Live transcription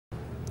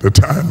The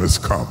time has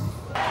come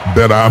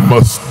that I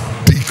must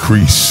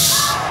decrease,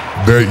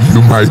 that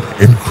you might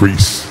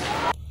increase.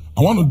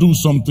 I want to do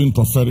something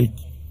prophetic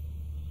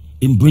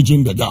in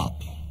bridging the gap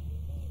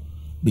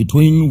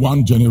between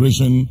one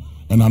generation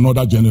and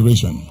another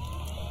generation.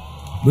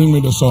 Bring me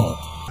the sword.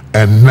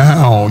 And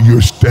now you're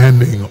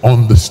standing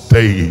on the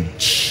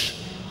stage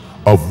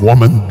of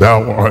Woman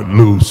Thou Art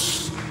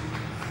Loose.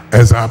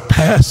 As I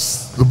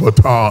pass the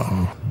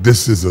baton,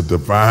 this is a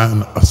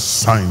divine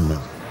assignment.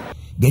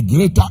 The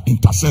greater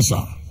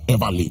intercessor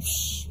ever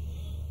lives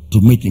to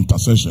make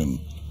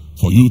intercession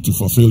for you to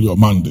fulfill your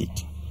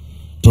mandate.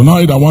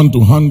 Tonight I want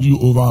to hand you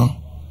over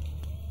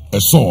a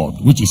sword,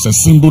 which is a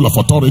symbol of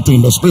authority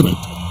in the spirit.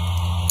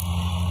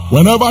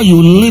 Whenever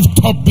you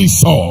lift up this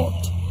sword,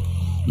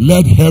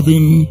 let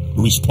heaven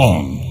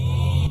respond.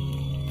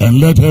 And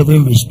let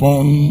heaven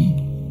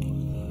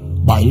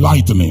respond by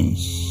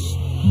lightnings,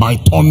 by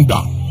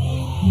thunder,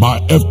 by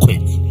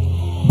earthquake,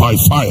 by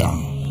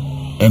fire,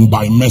 and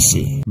by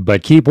mercy.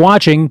 But keep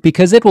watching,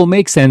 because it will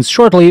make sense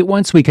shortly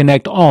once we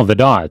connect all the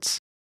dots.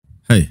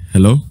 Hey,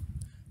 hello.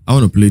 I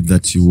want to plead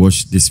that you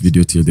watch this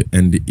video till the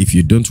end. If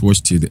you don't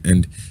watch till the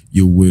end,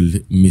 you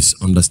will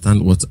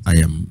misunderstand what I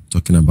am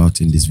talking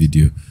about in this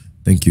video.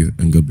 Thank you,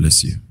 and God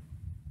bless you.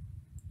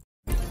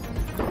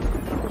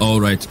 All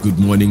right, good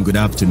morning, good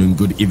afternoon,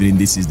 good evening.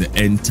 This is the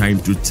End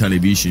Time Truth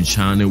Television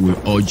channel. We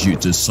urge you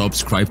to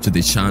subscribe to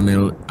the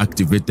channel,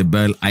 activate the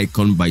bell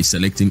icon by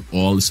selecting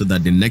all, so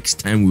that the next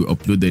time we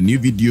upload a new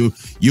video,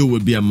 you will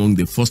be among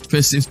the first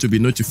persons to be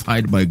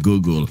notified by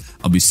Google.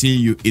 I'll be seeing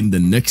you in the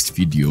next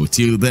video.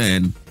 Till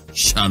then,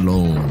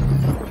 shalom.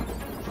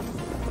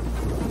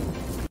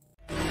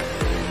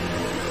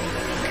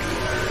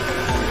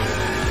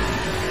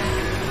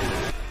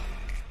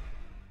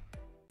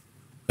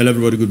 Hello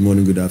everybody, good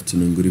morning, good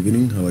afternoon, good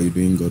evening. How are you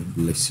doing? God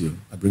bless you.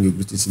 I bring you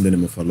greetings in the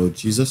name of our Lord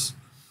Jesus.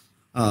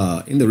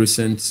 In the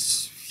recent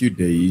few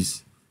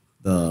days,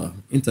 the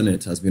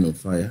internet has been on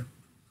fire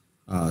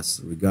as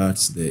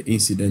regards the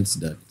incidents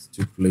that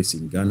took place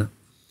in Ghana.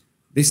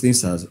 These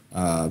things have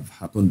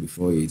happened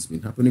before. It's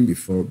been happening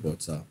before,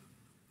 but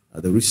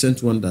the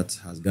recent one that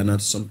has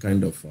garnered some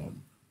kind of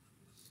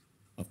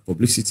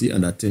publicity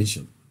and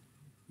attention,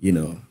 you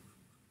know,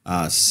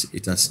 as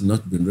it has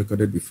not been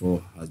recorded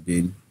before, has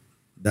been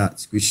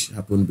that which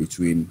happened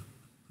between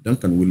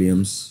Duncan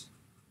Williams,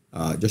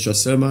 Joshua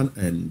Selman,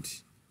 and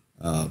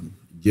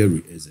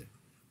Jerry Eze.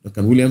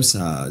 Duncan Williams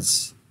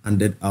has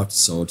handed out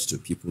swords to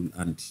people,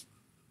 and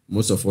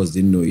most of us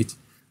didn't know it.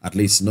 At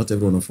least not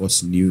every one of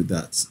us knew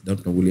that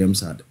Duncan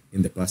Williams had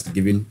in the past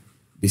given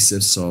this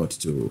same sword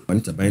to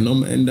Anita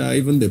Bynum, and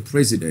even the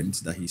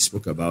president that he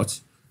spoke about.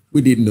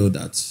 We didn't know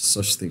that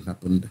such thing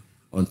happened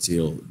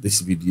until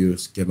this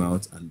videos came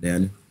out, and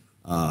then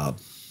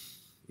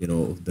you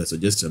know, the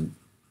suggestion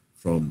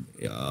from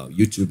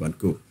YouTube and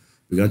co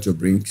began to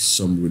bring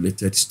some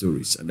related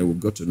stories, and then we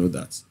got to know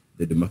that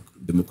the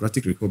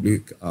Democratic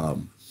Republic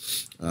of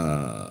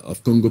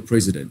Congo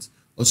president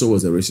also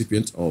was a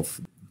recipient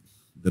of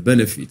the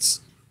benefits,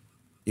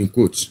 in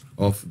quotes,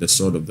 of the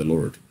sword of the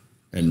Lord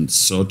and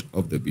sword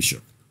of the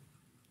bishop.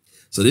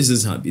 So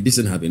this have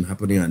been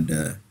happening,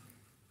 and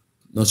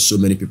not so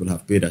many people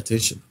have paid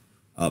attention.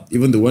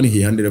 Even the one he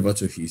handed over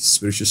to his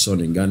spiritual son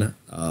in Ghana,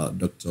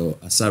 Dr.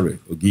 Asare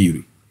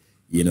Ogiri.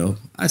 You know,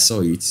 I saw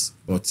it,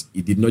 but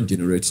it did not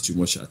generate too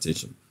much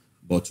attention.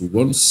 But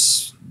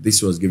once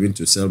this was given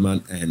to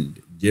Selman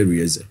and Jerry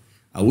Eze,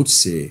 I would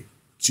say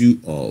two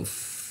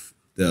amongst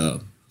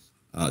the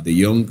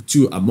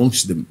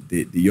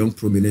young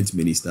prominent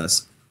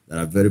ministers that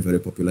are very, very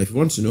popular. If you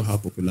want to know how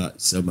popular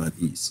Selman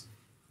is,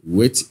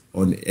 wait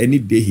on any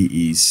day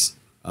he is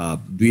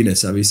doing a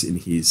service in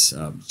his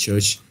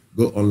church,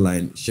 go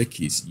online, check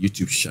his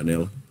YouTube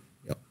channel.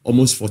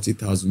 Almost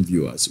 40,000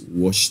 viewers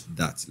watched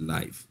that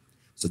live.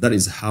 So that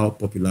is how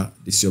popular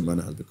this young man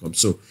has become.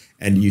 So,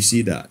 and you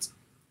see that,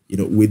 you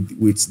know,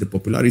 with the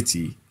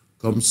popularity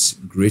comes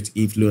great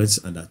influence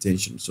and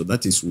attention. So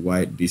that is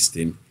why this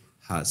thing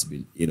has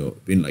been, you know,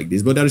 been like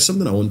this. But there is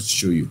something I want to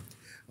show you.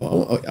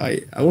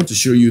 I want to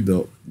show you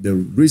the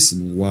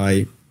reason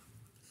why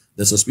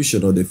the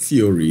suspicion or the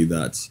theory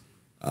that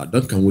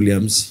Duncan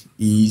Williams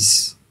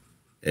is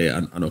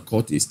an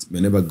occultist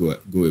may never go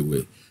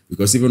away.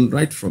 Because even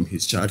right from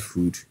his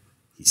childhood,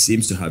 he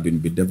seems to have been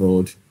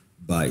bedeviled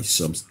by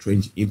some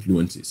strange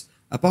influences.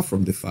 Apart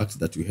from the fact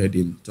that we heard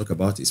him talk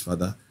about his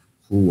father,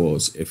 who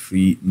was a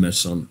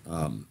Freemason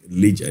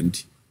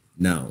legend.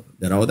 Now,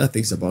 there are other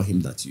things about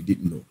him that you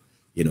didn't know,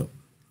 you know,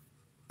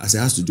 as it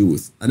has to do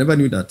with, I never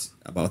knew that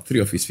about 3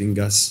 of his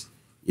fingers,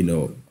 you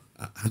know,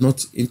 are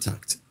not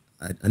intact.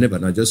 I never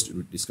know, I just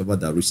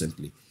discovered that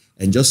recently.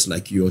 And just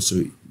like you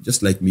also,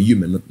 just like me, you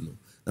may not know.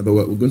 Now, but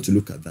we're going to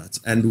look at that,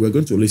 and we're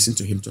going to listen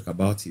to him talk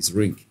about his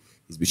ring,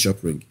 his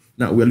bishop ring.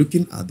 Now, we're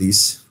looking at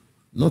this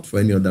not for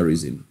any other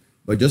reason,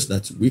 but just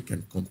that we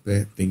can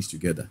compare things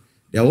together.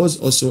 There was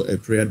also a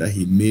prayer that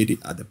he made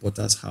at the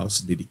Potter's House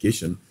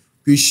dedication,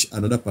 which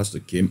another pastor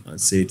came and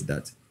said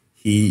that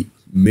he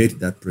made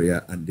that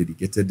prayer and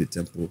dedicated the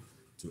temple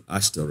to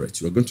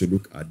Ashtoreth. We're going to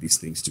look at these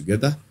things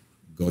together.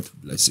 God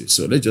bless you.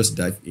 So let's just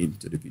dive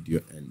into the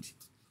video, and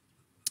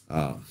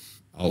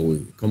I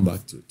will come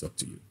back to talk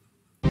to you.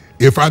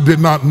 If I did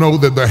not know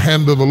that the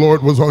hand of the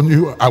Lord was on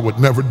you, I would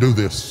never do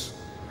this.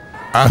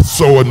 I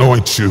so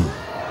anoint you.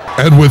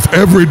 And with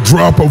every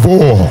drop of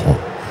oil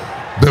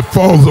that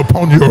falls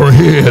upon your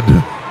head,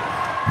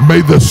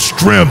 may the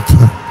strength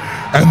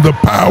and the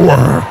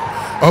power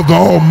of the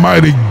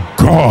Almighty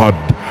God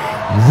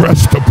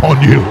rest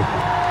upon you,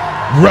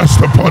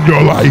 rest upon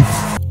your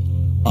life.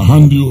 I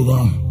hand you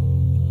over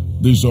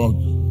this sword.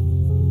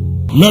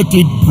 Let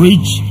it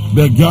bridge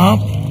the gap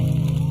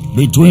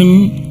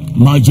between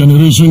my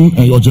generation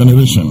and your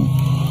generation.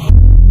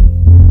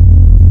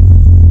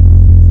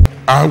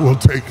 I will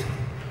take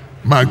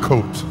my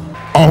coat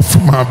off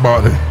my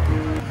body,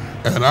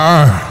 and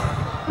I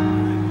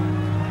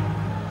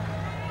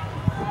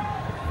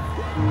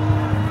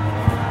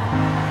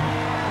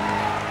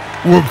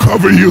will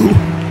cover you,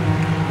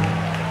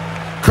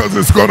 because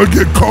it's going to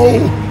get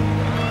cold.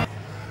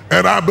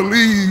 And I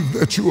believe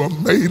that you are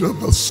made of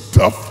the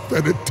stuff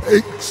that it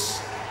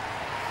takes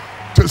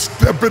to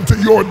step into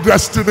your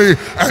destiny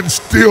and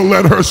still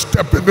let her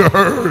step into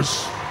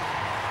hers.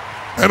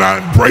 And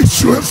I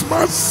embrace you as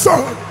my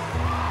son.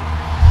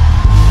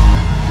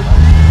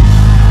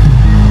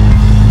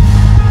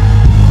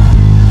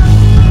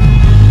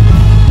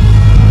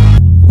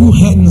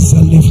 Whose hands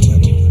are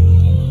lifted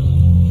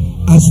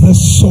as the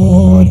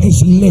sword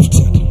is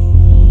lifted.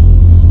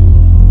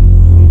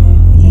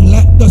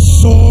 Let the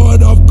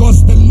sword of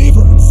God's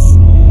deliverance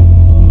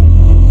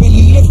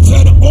be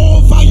lifted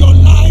over your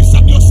lives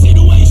and your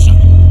situation.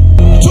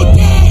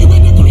 Today we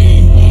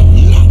decree,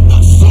 let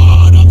the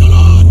sword of the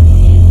Lord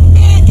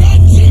make a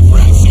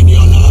difference in your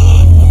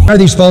life. Why are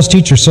these false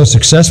teachers so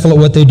successful at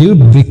what they do?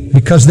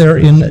 Because they're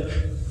in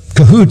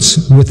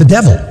cahoots with the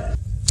devil.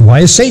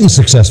 Why is Satan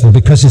successful?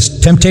 Because his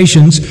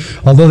temptations,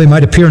 although they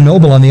might appear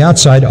noble on the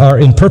outside, are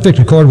in perfect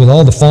accord with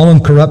all the fallen,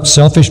 corrupt,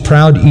 selfish,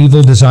 proud,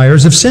 evil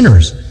desires of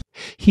sinners.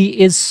 He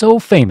is so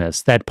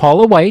famous that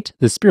Paula White,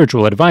 the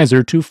spiritual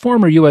advisor to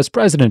former U.S.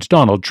 President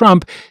Donald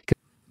Trump...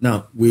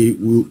 Now, we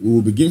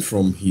will begin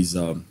from his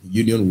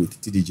union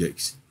with T.D.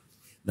 Jakes.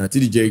 Now,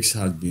 T.D. Jakes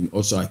has been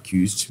also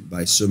accused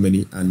by so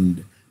many,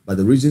 and by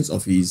the reasons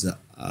of his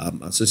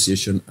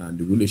association and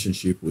the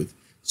relationship with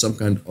some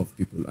kind of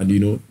people. And you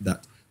know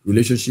that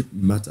relationship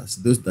matters.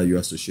 Those that you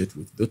associate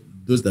with,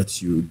 those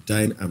that you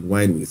dine and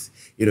wine with,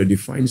 you know,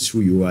 defines who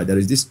you are. There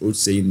is this old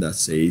saying that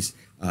says,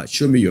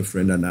 show me your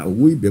friend and I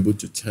will be able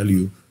to tell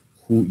you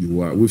who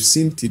you are. We've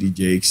seen T.D.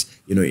 Jakes,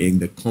 you know, in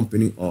the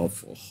company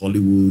of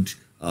Hollywood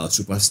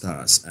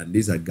superstars, and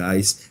these are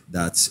guys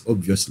that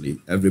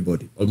obviously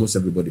almost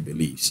everybody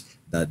believes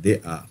that they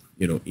are,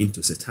 you know,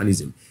 into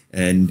Satanism.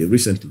 And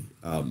recently,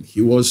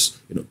 he was,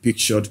 you know,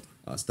 pictured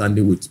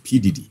standing with P.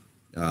 Diddy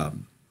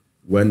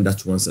when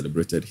that one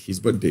celebrated his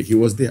birthday. He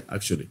was there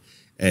actually.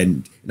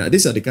 And now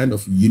these are the kind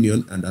of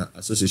union and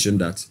association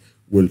that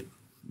will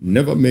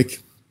never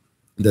make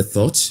the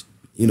thought,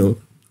 you know,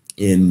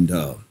 in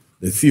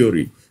the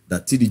theory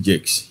that T.D.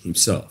 Jakes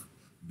himself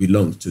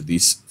belonged to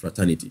these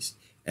fraternities.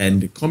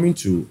 And coming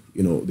to,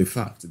 you know, the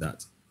fact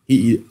that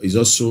he is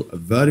also a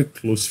very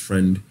close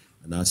friend,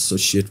 an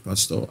associate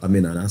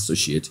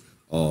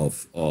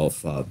of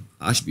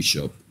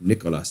Archbishop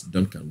Nicholas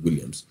Duncan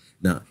Williams.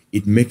 Now,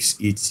 it makes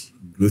it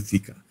grow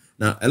thicker.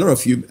 Now, a lot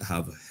of you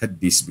have heard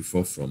this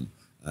before from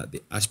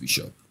the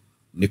Archbishop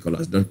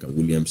Nicholas Duncan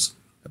Williams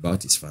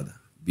about his father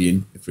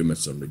being a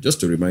Freemason. Just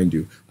to remind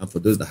you, and for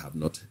those that have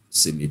not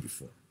seen me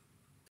before.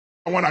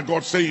 When I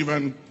got saved,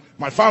 and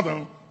my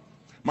father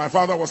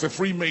was a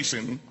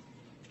Freemason,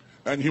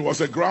 and he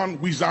was a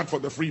grand wizard for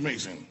the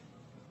Freemason.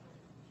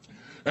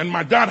 And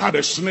my dad had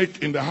a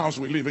snake in the house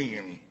we're living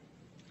in,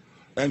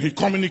 and he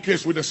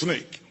communicates with the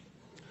snake.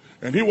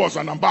 And he was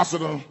an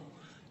ambassador.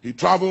 He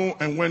traveled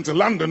and went to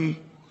London,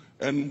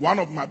 and one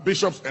of my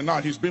bishops, and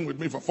now he's been with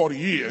me for 40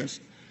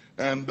 years,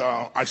 and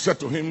I said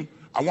to him,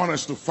 I want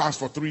us to fast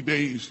for 3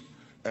 days,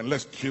 and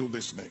let's kill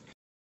this snake.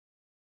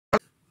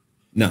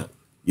 Now,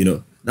 you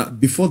know,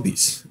 before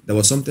this, there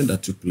was something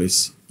that took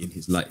place in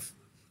his life,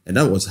 and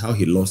that was how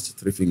he lost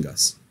 3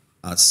 fingers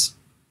as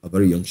a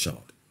very young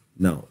child.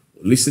 Now,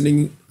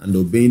 listening and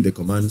obeying the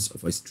commands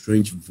of a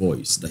strange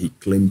voice that he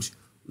claimed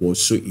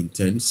was so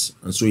intense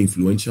and so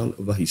influential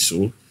over his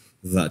soul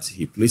that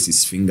he placed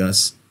his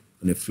fingers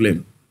on a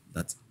flame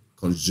that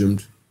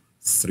consumed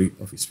 3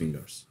 of his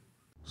fingers.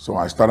 So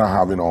I started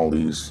having all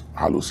these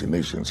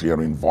hallucinations,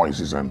 hearing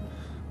voices, and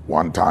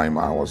one time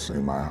I was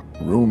in my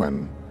room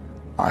and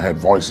I heard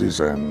voices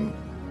and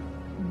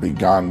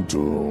began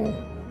to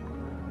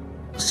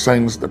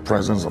sense the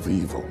presence of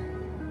evil.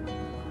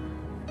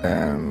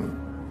 And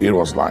it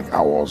was like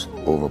I was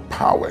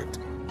overpowered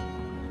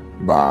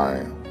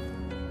by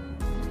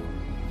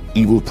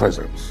evil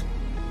presence.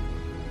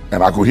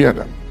 And I could hear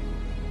them,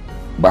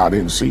 but I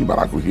didn't see, but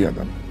I could hear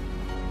them.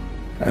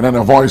 And then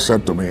a voice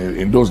said to me,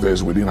 in those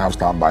days we didn't have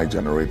standby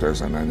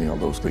generators and any of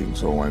those things.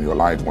 So when your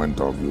light went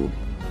off, you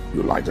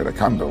lighted a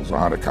candle. So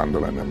I had a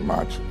candle and a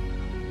match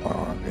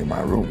in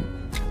my room.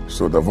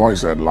 So the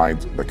voice said,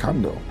 light the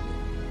candle.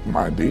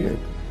 I did.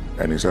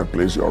 And he said,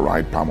 place your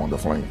right palm on the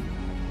flame.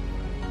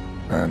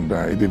 And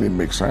it didn't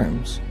make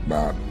sense,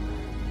 but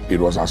it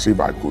was as if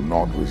I could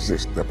not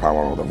resist the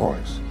power of the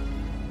voice.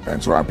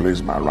 And so I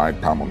placed my right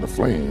palm on the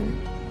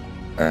flame,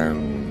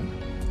 and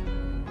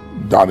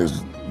that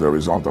is the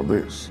result of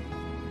this.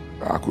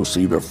 I could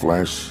see the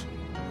flesh,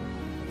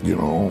 you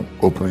know,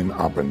 opening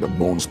up and the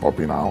bones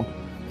popping out,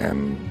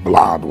 and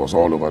blood was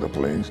all over the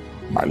place.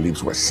 My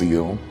lips were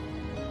sealed,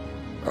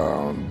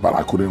 but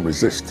I couldn't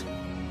resist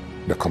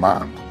the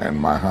command. And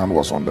my hand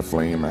was on the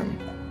flame, and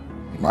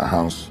my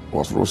hands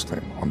was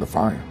roasting on the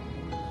fire,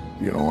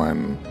 you know.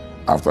 And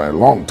after a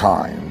long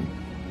time,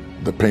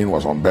 the pain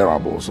was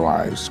unbearable, so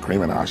I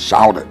screamed and I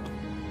shouted,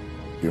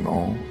 you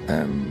know.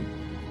 And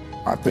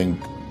I think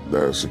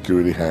the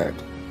security head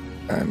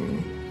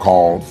and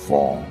called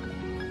for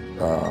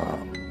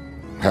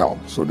help.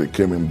 So they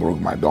came and broke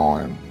my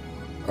door,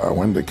 and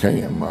when they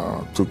came,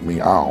 took me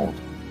out,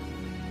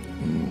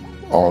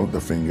 all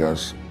the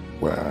fingers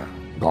were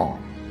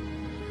gone.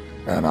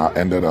 And I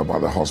ended up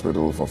at the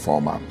hospital for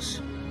 4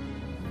 months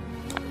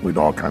with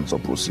all kinds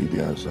of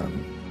procedures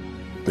and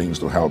things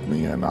to help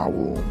me. And I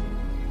will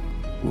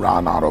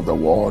run out of the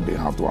ward. They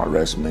have to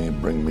arrest me,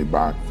 bring me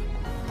back,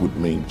 put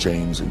me in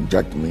chains,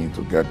 inject me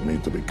to get me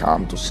to be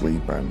calm, to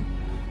sleep. And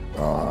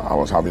I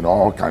was having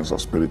all kinds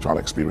of spiritual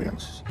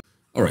experience.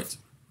 All right.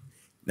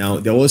 Now,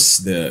 there was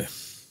the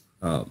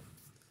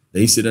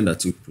incident that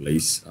took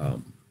place.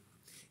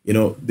 You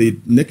know, the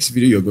next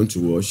video you're going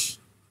to watch,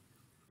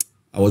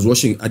 I was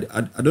watching,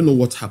 I don't know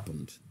what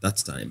happened that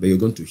time, but you're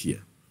going to hear.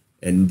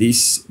 And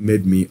this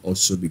made me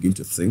also begin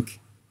to think,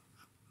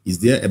 is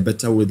there a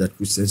better way that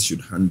Christians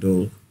should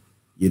handle,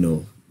 you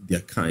know,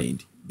 their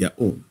kind, their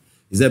own?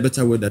 Is there a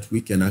better way that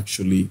we can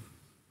actually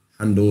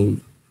handle,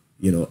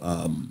 you know,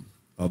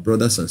 our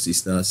brothers and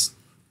sisters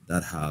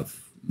that have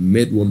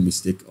made one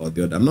mistake or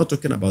the other? I'm not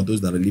talking about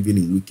those that are living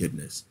in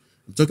wickedness.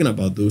 I'm talking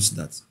about those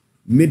that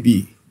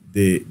maybe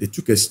they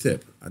took a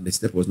step and the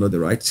step was not the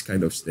right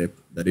kind of step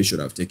that they should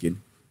have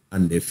taken,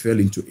 and they fell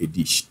into a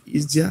ditch.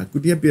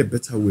 Could there be a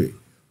better way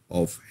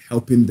of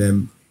helping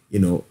them, you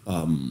know,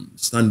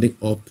 standing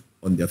up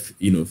on their,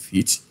 you know,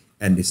 feet,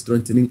 and the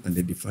strengthening and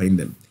the defying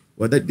them?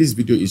 Well, this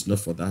video is not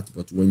for that,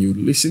 but when you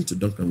listen to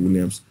Duncan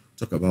Williams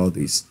talk about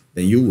this,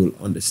 then you will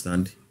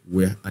understand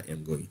where I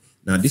am going.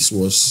 Now, this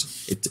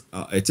was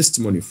a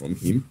testimony from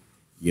him,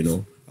 you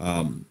know,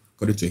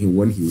 according to him,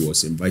 when he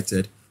was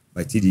invited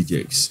by T.D.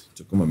 Jakes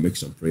to come and make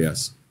some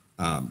prayers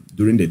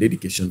during the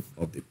dedication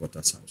of the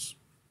Potter's House.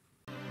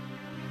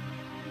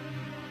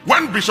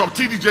 When Bishop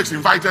T.D. Jakes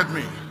invited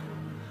me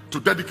to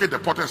dedicate the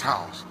Potter's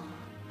House,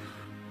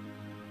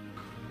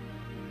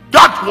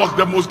 that was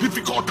the most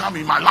difficult time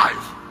in my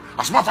life.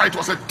 As a matter of fact, it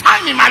was a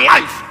time in my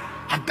life.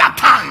 At that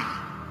time,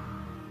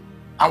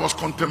 I was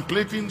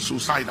contemplating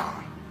suicide.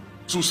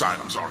 The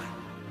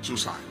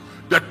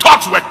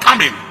thoughts were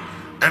coming,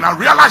 and I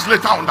realized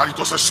later on that it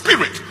was a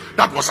spirit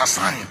that was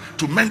assigned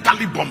to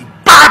mentally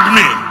bombard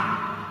me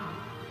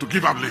to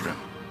give up living.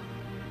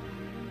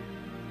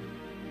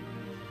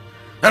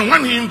 And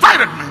when he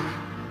invited me,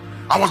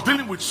 I was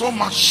dealing with so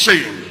much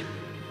shame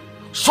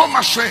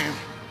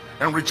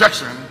and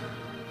rejection,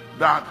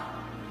 that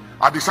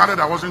I decided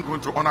I wasn't going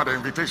to honor the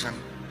invitation,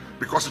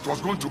 because it was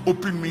going to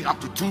open me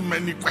up to too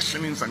many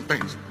questionings and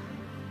things.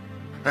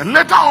 And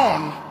later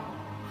on,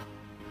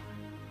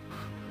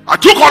 I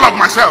took all of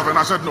myself and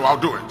I said, no, I'll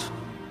do it.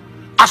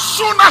 As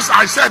soon as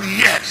I said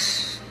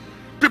yes,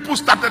 people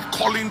started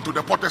calling to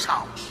the Potter's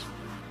House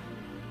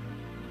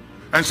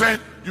and saying,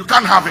 you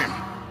can't have him.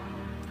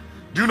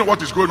 Do you know what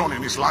is going on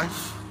in his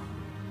life?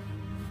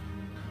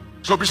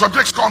 So Bishop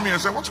Jakes called me and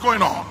said, what's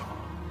going on?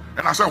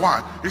 And I said,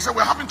 why? He said,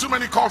 we're having too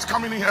many calls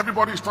coming in.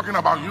 Everybody is talking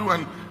about you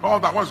and all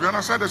that was. And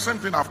I said, the same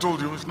thing I've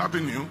told you. It's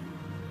nothing new.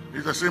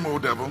 It's the same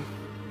old devil.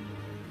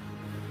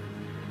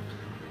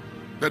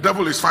 The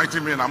devil is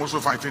fighting me and I'm also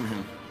fighting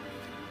him.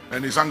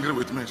 And he's angry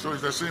with me. So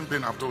it's the same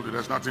thing I've told you.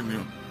 There's nothing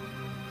new.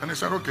 And he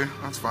said, okay,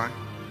 that's fine.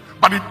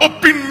 But it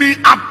opened me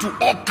up to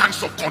all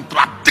kinds of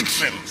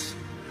contradictions.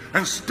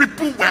 And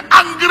people were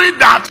angry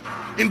that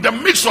in the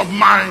midst of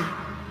my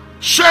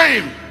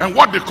shame and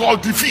what they call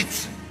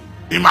defeat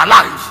in my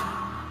life,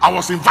 I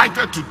was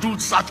invited to do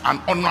such an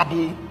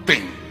honorable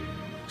thing.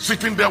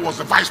 Sitting there was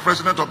the Vice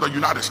President of the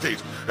United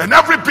States, and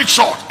every big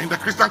shot in the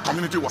Christian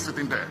community was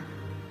sitting there.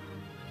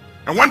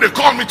 And when they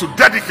called me to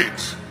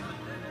dedicate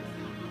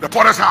the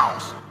Potter's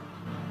House,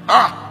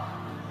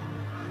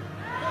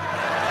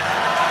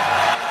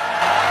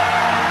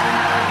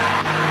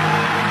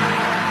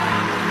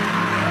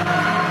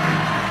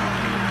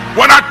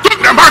 when I took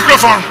the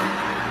microphone,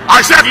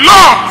 I said,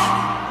 Lord,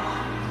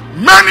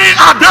 many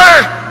are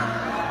they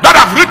that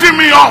have written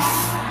me off,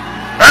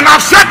 and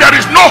I've said there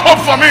is no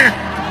hope for me,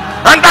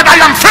 and that I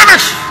am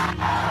finished.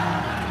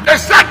 They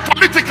said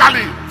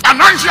politically,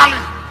 financially,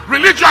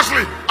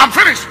 religiously, I'm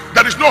finished.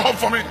 There is no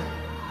hope for me.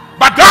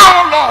 But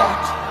thou,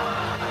 Lord,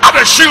 art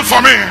a shield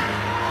for me,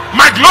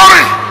 my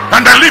glory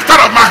and the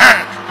lifter of my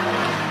head.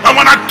 And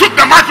when I took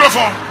the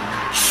microphone,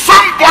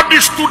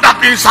 somebody stood up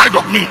inside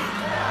of me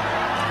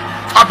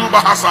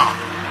kadubahasa.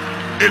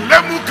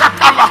 Elemu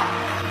katala.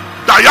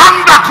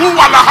 Dayanda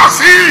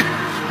kuwalahasi.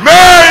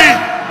 May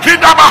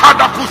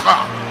kidabahadakusa.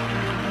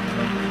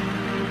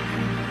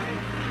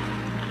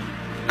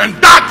 And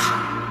that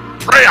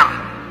prayer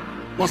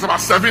was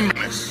about 7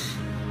 minutes.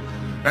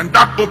 And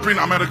that opened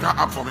America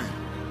up for me.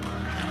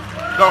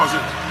 That was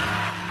it.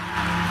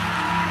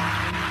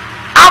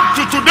 Up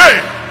to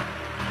today,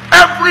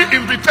 every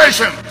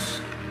invitation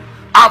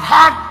I've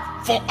had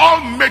for all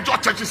major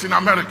churches in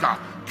America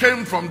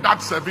came from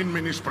that 7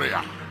 minutes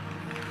prayer.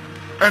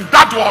 And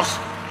that was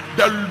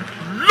the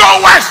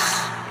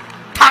lowest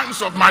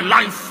times of my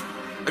life.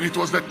 And it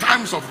was the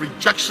times of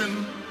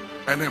rejection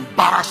and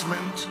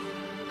embarrassment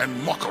and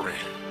mockery.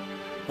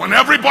 When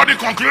everybody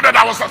concluded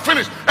I was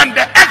finished, and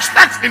the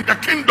experts in the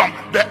kingdom,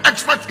 the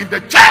experts in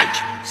the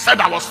church said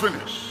I was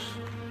finished.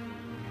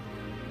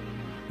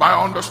 But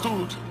I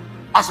understood,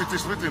 as it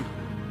is written,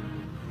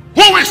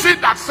 who is it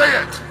that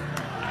saith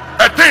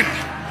a thing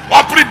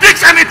or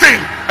predicts anything,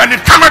 and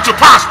it cometh to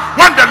pass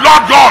when the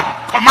Lord God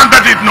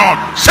commanded it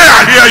not? Say,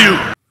 I hear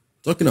you.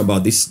 Talking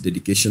about this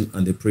dedication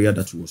and the prayer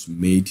that was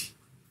made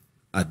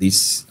at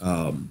this,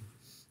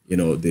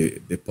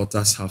 the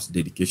Potter's House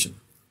dedication.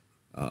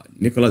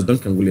 Nicholas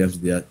Duncan Williams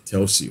there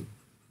tells you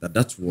that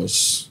that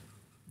was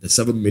the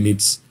 7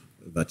 minutes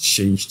that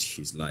changed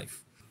his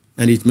life.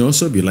 And it may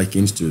also be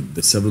likened to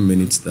the 7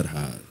 minutes that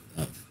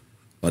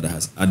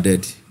has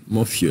added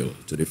more fuel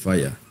to the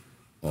fire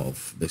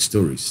of the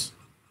stories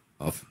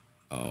of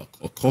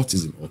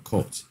occultism or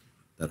cult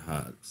that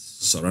has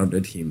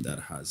surrounded him, that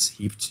has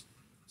heaped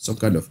some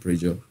kind of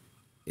pressure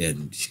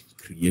and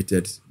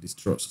created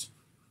distrust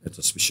and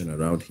suspicion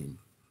around him,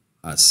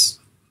 as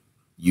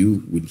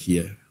you will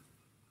hear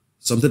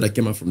something that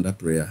came out from that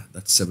prayer,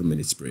 that 7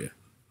 minutes prayer,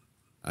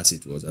 as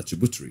it was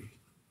attributary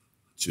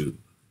to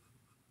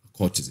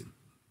occultism,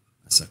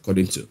 as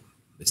according to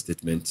the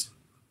statement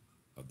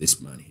of this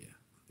man here,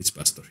 this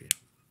pastor here.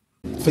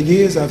 For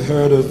years I've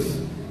heard of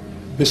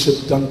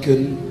Bishop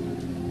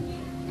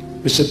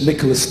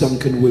Nicholas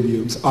Duncan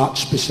Williams,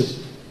 Archbishop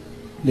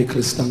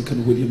Nicholas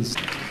Duncan Williams.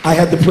 I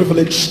had the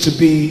privilege to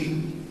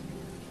be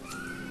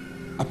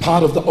a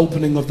part of the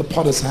opening of the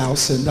Potter's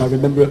House, and I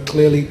remember it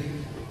clearly.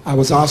 I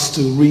was asked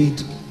to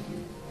read,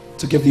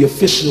 to give the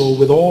official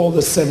with all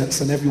the senates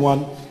and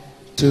everyone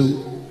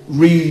to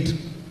read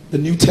the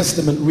New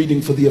Testament reading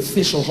for the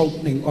official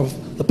opening of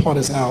the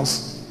Potter's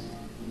House.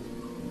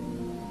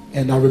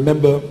 And I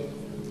remember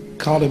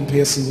Colin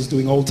Pearson was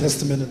doing Old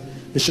Testament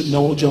and Bishop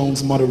Noel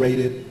Jones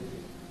moderated.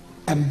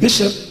 And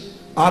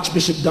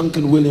Archbishop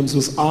Duncan Williams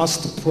was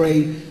asked to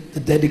pray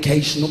the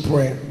dedicational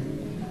prayer.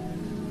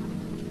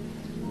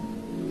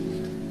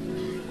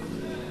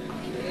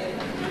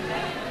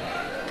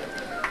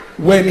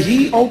 When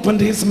he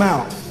opened his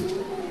mouth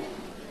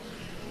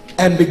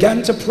and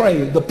began to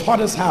pray, the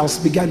Potter's House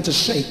began to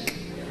shake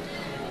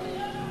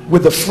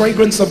with the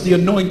fragrance of the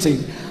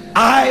anointing.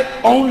 I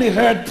only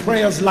heard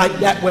prayers like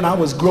that when I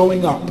was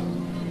growing up.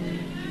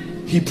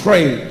 He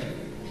prayed,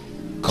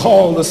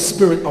 call the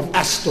spirit of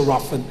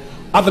Ashtaroth, and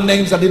other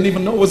names I didn't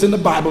even know was in the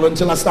Bible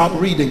until I started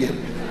reading it.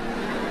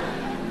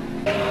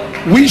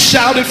 We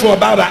shouted for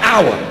about an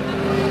hour.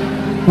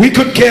 We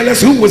couldn't care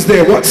less who was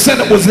there, what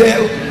senate was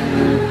there.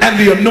 And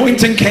the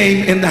anointing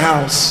came in the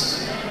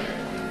house.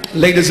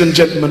 Ladies and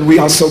gentlemen, we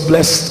are so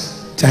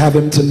blessed to have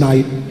him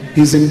tonight.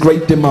 He's in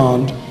great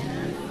demand.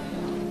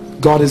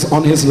 God is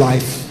on his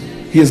life.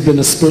 He has been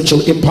a spiritual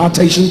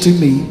impartation to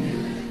me,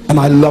 and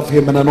I love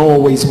him, and I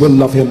always will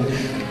love him.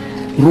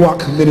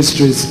 Ruach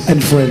Ministries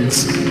and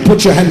friends,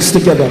 put your hands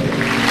together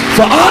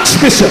for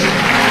Archbishop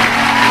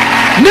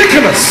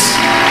Nicholas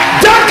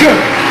Duncan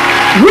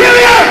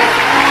Williams.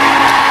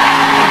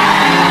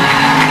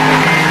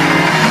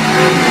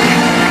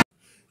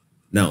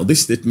 Now,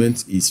 this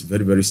statement is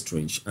very, very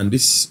strange. And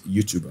this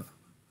YouTuber,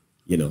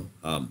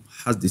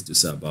 has this to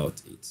say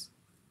about it.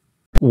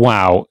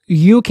 Wow,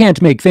 you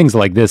can't make things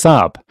like this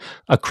up.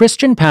 A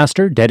Christian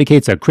pastor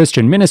dedicates a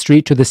Christian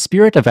ministry to the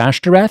spirit of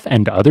Ashtoreth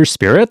and other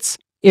spirits?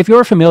 If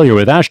you're familiar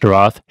with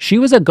Ashtaroth, she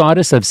was a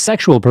goddess of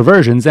sexual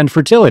perversions and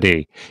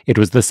fertility. It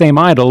was the same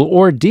idol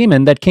or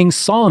demon that King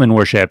Solomon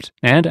worshipped,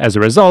 and as a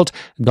result,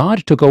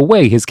 God took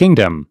away his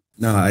kingdom.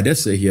 Now, I dare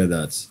say here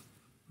that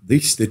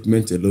this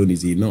statement alone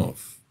is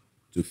enough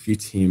to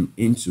fit him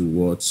into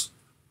what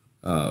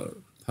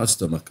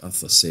Pastor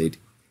MacArthur said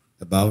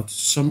about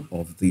some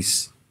of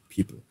these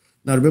people.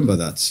 Now remember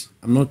that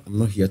I'm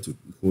not here to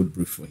hold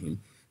brief for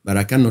him, but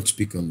I cannot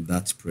speak on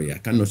that prayer. I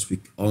cannot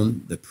speak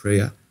on the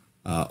prayer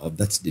of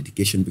that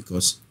dedication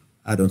because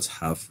I don't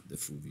have the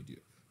full video.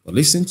 But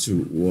listen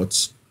to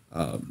what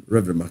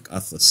Reverend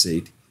MacArthur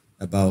said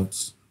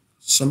about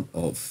some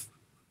of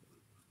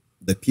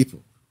the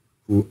people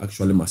who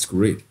actually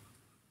masquerade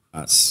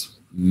as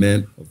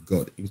men of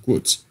God, in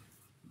quotes,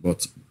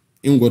 but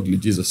inwardly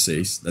Jesus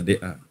says that they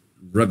are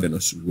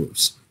ravenous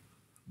wolves.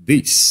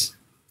 This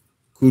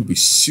could be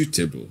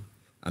suitable.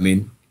 I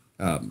mean,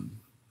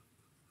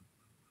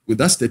 with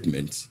that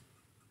statement,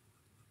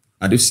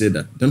 I do say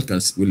that Duncan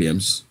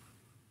Williams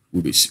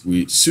will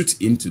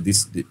suit into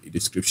this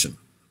description.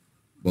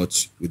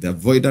 but with the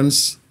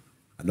avoidance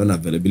and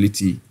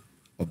unavailability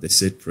of the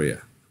said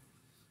prayer.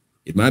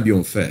 It might be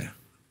unfair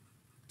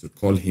to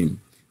call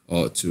him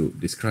or to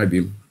describe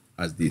him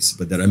as this,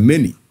 but there are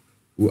many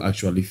who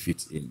actually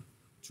fit in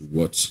to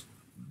what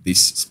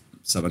this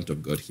servant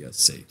of God here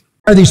said.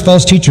 Why are these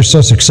false teachers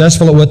so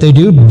successful at what they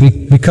do?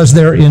 Because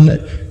they're in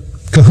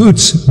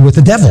cahoots with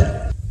the devil.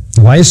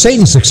 Why is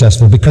Satan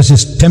successful? Because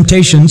his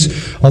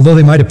temptations, although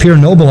they might appear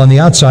noble on the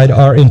outside,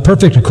 are in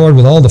perfect accord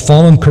with all the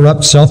fallen,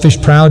 corrupt, selfish,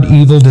 proud,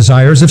 evil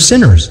desires of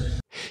sinners.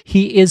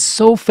 He is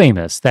so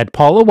famous that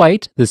Paula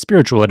White, the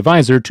spiritual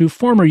advisor to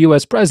former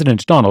U.S.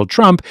 President Donald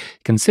Trump,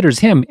 considers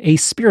him a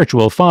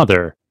spiritual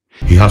father.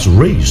 He has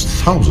raised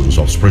thousands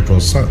of spiritual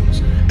sons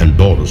and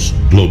daughters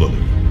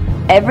globally.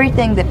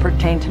 Everything that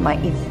pertained to my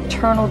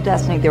eternal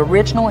destiny, the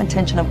original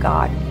intention of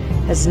God,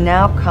 has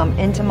now come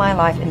into my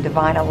life in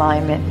divine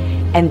alignment.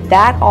 And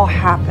that all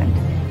happened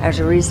as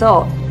a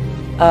result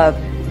of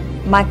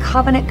my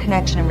covenant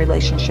connection and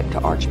relationship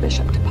to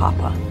Archbishop, to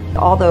Papa.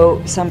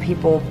 Although some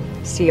people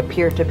see a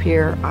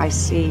peer-to-peer, I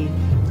see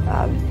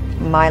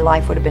my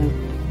life would have been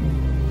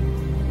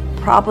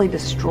probably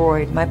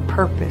destroyed, my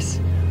purpose,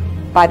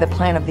 by the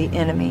plan of the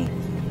enemy,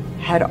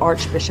 had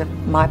Archbishop,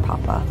 my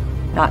Papa,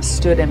 not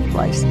stood in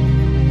place.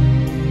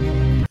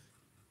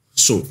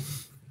 So,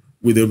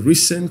 with the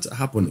recent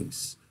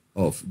happenings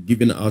of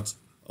giving out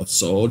of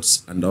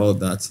swords and all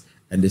that,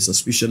 and the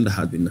suspicion that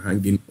had been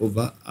hanging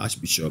over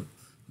Archbishop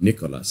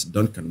Nicholas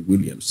Duncan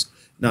Williams.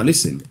 Now,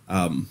 listen.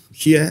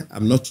 Here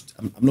I'm not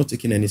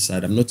taking any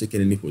side. I'm not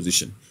taking any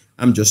position.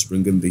 I'm just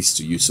bringing this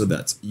to you so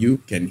that you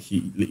can,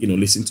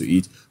 listen to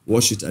it,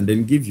 watch it, and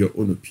then give your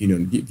own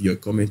opinion. Give your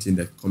comment in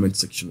the comment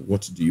section.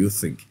 What do you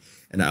think?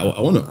 And I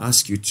want to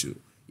ask you to,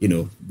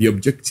 be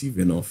objective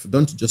enough.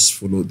 Don't just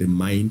follow the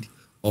mind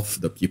of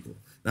the people.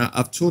 Now,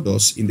 I've told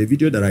us in the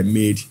video that I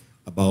made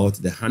about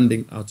the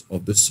handing out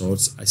of the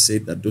swords, I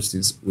said that those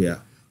things were,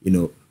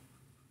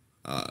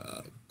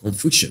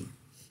 confusion.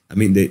 I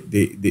mean,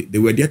 they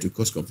were there to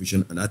cause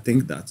confusion, and I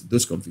think that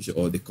those confusion,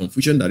 or the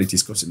confusion that it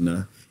is causing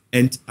now,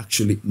 ain't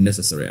actually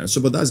necessary. And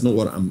so, but that's not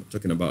what I'm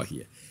talking about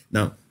here.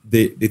 Now,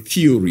 the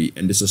theory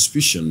and the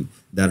suspicion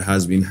that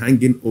has been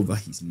hanging over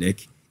his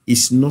neck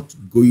is not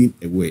going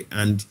away.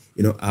 And,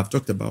 I've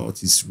talked about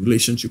his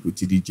relationship with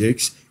TD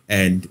Jakes,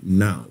 and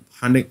now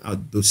handing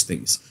out those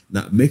things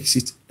now makes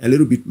it a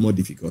little bit more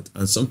difficult.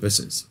 And some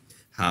persons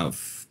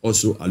have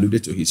also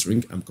alluded to his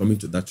ring. I'm coming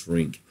to that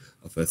ring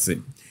of a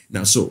thing.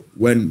 Now, so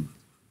when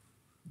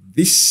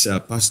this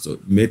pastor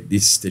made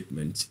this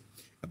statement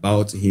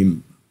about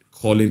him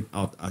calling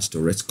out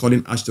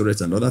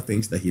Ashtoreth, and other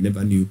things that he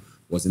never knew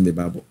was in the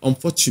Bible,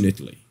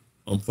 unfortunately,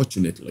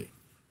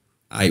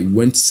 I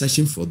went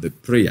searching for the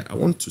prayer. I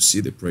want to see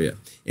the prayer.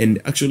 And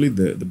actually,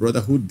 the brother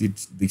who did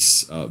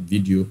this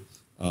video,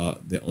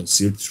 The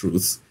Unsealed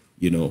Truth,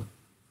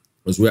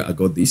 was where I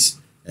got this.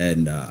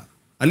 And I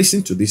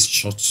listened to this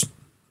short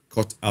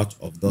cut out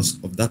of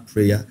that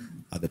prayer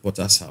at the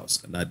Potter's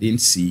house. And I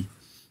didn't see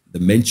the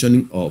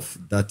mentioning of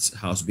that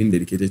house being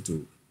dedicated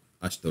to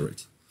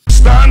Ashtoreth.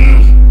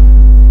 Stand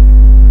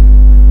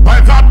by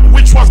that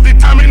which was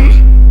determined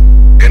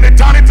in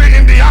eternity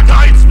in the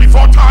archives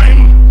before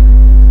time,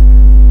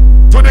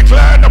 to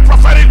declare the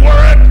prophetic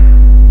word.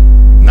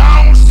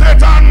 Now,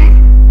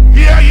 Satan,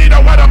 hear ye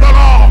the word of the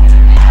Lord.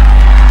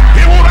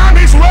 He will run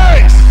his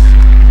race.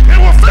 He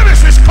will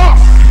finish his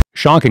course.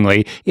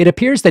 Shockingly, it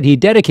appears that he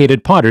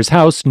dedicated Potter's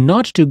house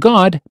not to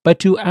God, but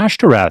to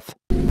Ashtoreth.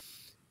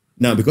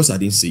 Now, because I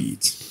didn't see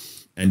it,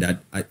 and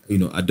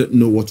I don't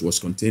know what was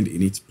contained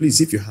in it, please,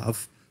 if you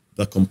have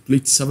the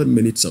complete 7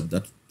 minutes of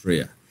that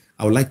prayer,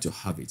 I would like to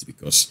have it,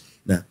 because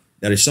now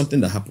there is something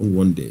that happened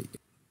one day.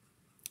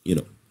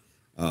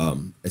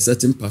 A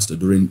certain pastor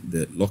during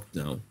the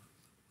lockdown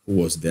who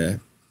was there,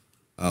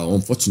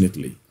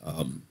 unfortunately,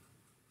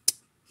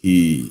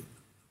 he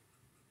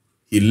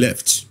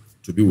left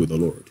to be with the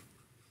Lord,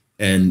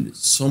 and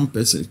some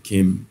person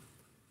came,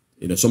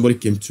 somebody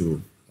came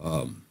to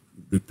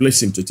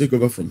replace him, to take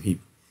over from him.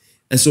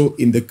 And so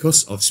in the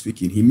course of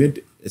speaking, he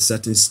made a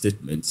certain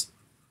statement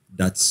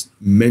that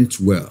meant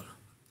well.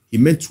 He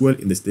meant well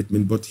in the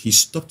statement, but he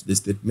stopped the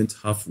statement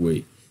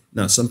halfway.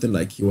 Now, something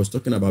like he was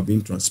talking about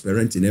being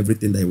transparent in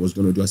everything that he was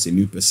going to do as a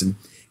new person.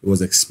 He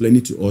was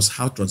explaining to us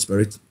how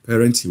transparent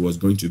he was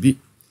going to be.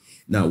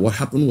 Now, what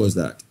happened was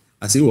that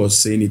as he was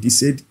saying it, he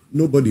said,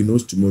 nobody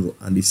knows tomorrow.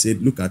 And he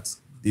said, look at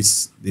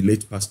this, the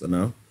late pastor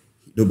now.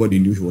 Nobody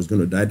knew he was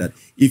going to die, that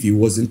if he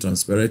wasn't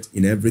transparent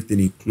in everything,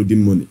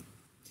 including money.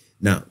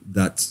 Now,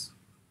 that,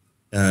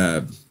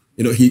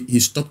 he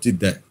stopped it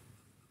there.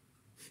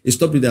 He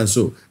stopped it there. And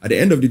so, at the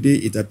end of the day,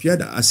 it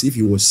appeared as if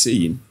he was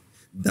saying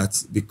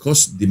that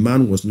because the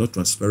man was not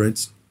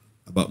transparent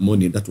about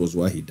money, that was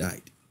why he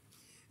died.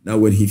 Now,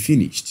 when he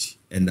finished,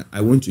 and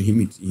I went to him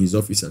in his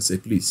office and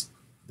said, please,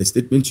 the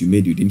statement you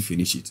made, you didn't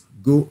finish it.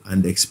 Go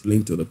and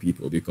explain to the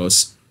people,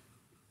 because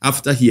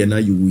after here now,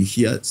 you will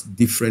hear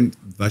different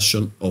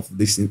version of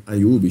this thing, and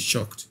you will be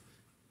shocked.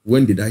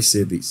 When did I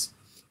say this?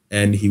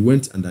 And he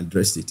went and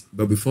addressed it.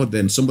 But before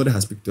then, somebody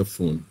has picked up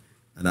phone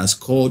and has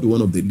called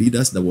one of the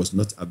leaders that was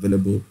not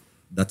available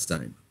that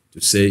time to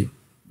say,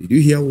 did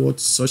you hear what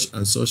such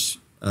and such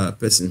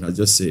person has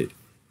just said?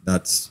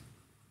 That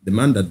the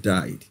man that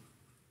died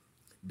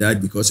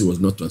because he was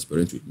not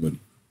transparent with money.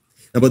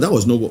 Now, but that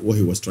was not what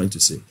he was trying to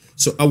say.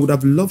 So I would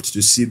have loved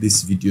to see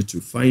this video to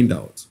find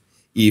out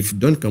if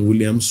Duncan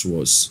Williams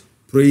was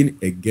praying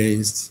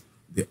against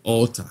the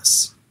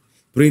altars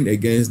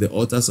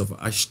of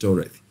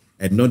Ashtoreth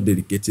and not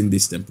dedicating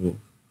this temple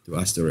to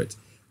Ashtoreth.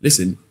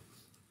 Listen,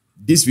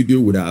 this video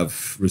would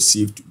have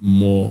received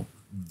more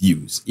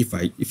views if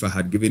I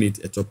had given it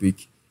a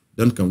topic: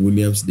 Duncan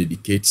Williams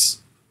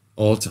dedicates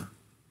altar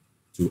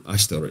to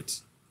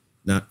Ashtoreth.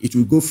 Now it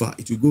will go far,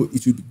 it will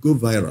go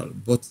viral,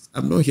 but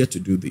I'm not here to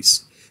do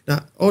this.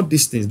 Now, all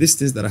these things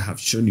that I have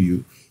shown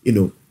you,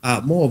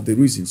 are more of the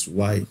reasons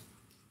why,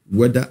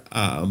 whether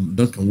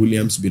Duncan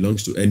Williams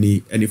belongs to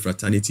any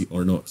fraternity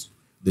or not,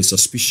 the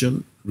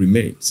suspicion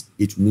remains.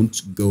 It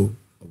won't go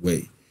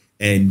away.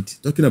 And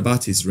talking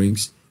about his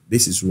rings,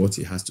 this is what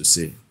he has to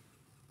say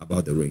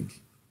about the ring.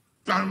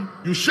 Time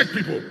you shake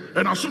people,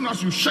 and as soon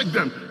as you shake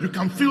them, you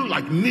can feel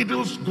like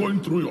needles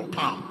going through your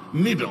palm.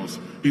 Needles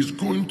is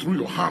going through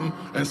your hand,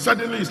 and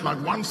suddenly it's like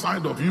one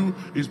side of you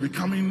is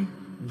becoming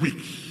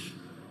weak.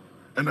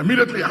 And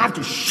immediately I have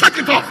to shake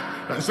it off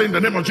and say, in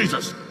the name of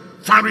Jesus,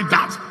 fiery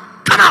darts,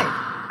 come out,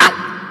 out,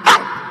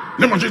 out.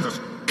 Name of Jesus,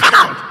 come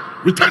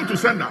out, return to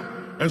sender.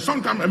 And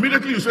sometimes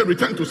immediately you say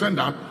return to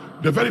sender,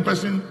 the very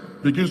person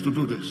begins to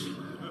do this.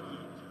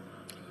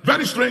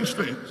 Very strange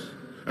things.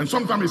 And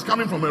sometimes it's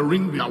coming from a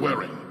ring they are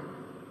wearing.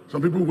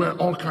 Some people wear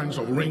all kinds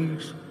of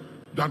rings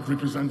that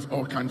represents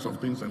all kinds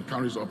of things and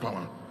carries all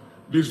power.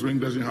 This ring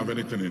doesn't have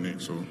anything in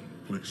it, so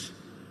please.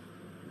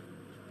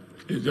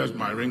 It's just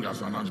my ring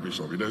as an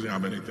archbishop. It doesn't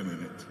have anything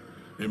in it.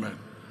 Amen.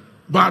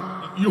 But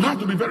you have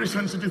to be very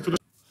sensitive to the...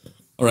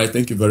 All right,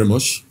 thank you very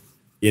much.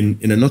 In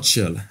a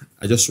nutshell,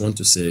 I just want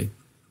to say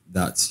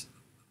that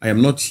I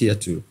am not here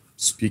to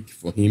speak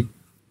for him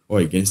or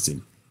against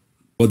him.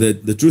 But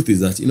the truth is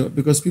that,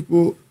 because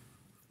people...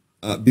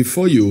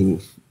 before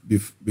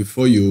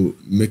you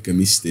make a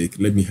mistake,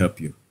 let me help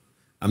you.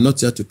 I'm not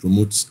here to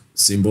promote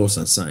symbols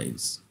and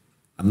signs.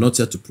 I'm not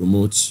here to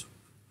promote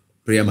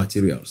prayer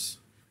materials.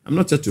 I'm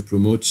not here to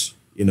promote,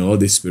 all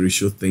the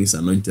spiritual things,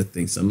 anointed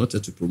things. I'm not here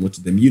to promote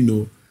them.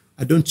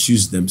 I don't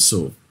choose them,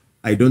 so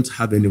I don't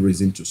have any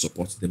reason to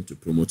support them, to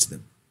promote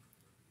them.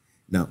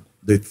 Now,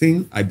 the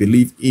thing I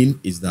believe in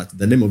is that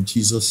the name of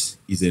Jesus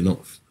is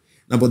enough.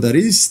 Now, but there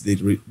is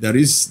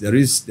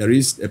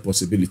a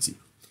possibility.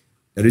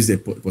 There is a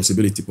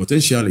possibility,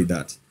 potentially,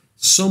 that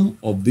some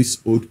of these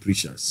old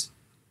preachers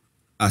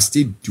are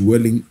still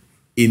dwelling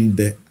in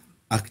the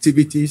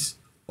activities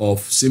of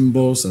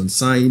symbols and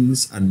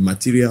signs and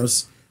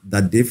materials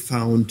that they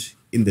found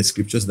in the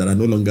scriptures that are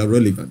no longer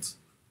relevant.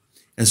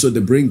 And so they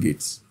bring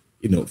it,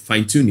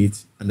 fine-tune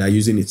it, and are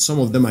using it. Some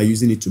of them are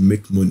using it to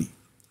make money.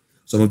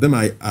 Some of them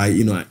are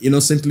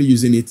innocently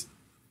using it.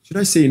 Should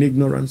I say in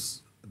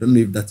ignorance? I don't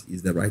know if that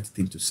is the right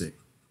thing to say.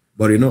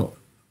 But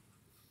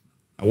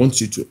I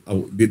want you to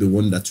be the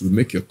one that will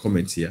make your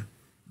comment here.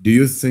 Do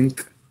you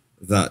think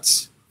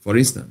that, for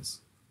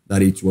instance,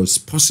 that it was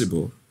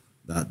possible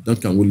that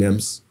Duncan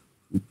Williams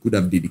could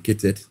have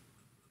dedicated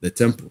the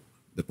temple,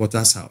 the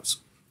potter's house,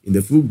 in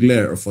the full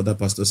glare of other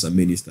pastors and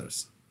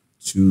ministers,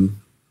 to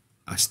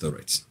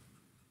Ashtoreth?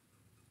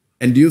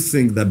 And do you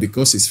think that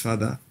because his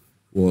father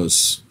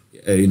was,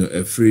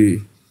 a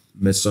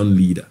Freemason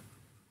leader,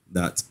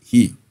 that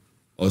he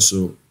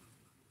also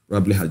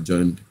probably had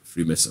joined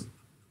Freemason?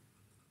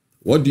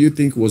 What do you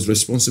think was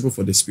responsible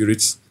for the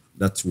spirits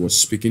that was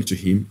speaking to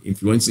him,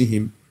 influencing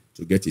him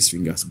to get his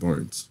fingers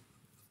burnt?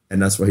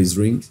 And as for his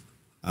ring,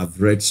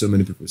 I've read so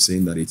many people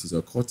saying that it is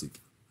occultic.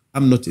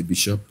 I'm not a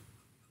bishop,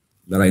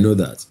 but I know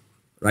that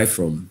right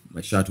from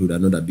my childhood, I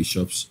know that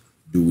bishops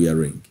do wear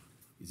ring.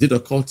 Is it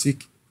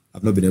occultic?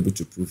 I've not been able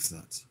to prove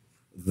that.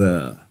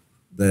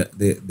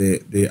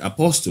 The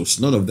apostles,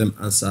 none of them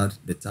answered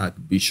the tag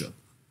bishop.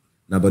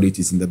 Now, but it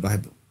is in the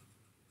Bible.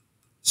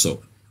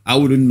 So I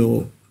wouldn't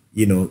know.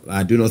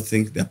 I do not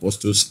think the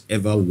apostles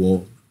ever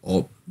wore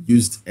or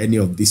used any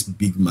of these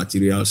big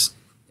materials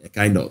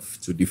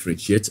to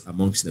differentiate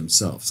amongst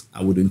themselves.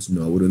 I wouldn't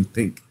know. I wouldn't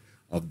think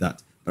of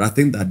that. But I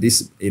think that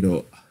this,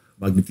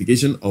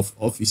 magnification of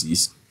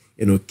offices,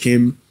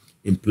 came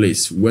in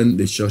place when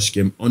the church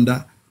came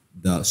under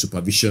the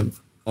supervision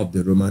of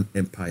the Roman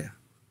Empire.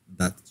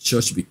 That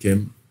church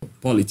became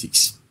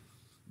politics.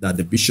 That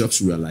the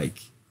bishops were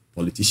like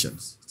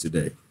politicians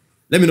today.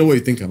 Let me know what you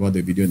think about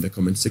the video in the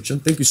comment section.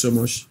 Thank you so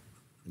much.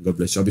 And God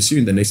bless you. I'll be seeing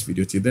you in the next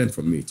video. Till then,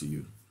 from me to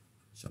you.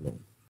 Shalom.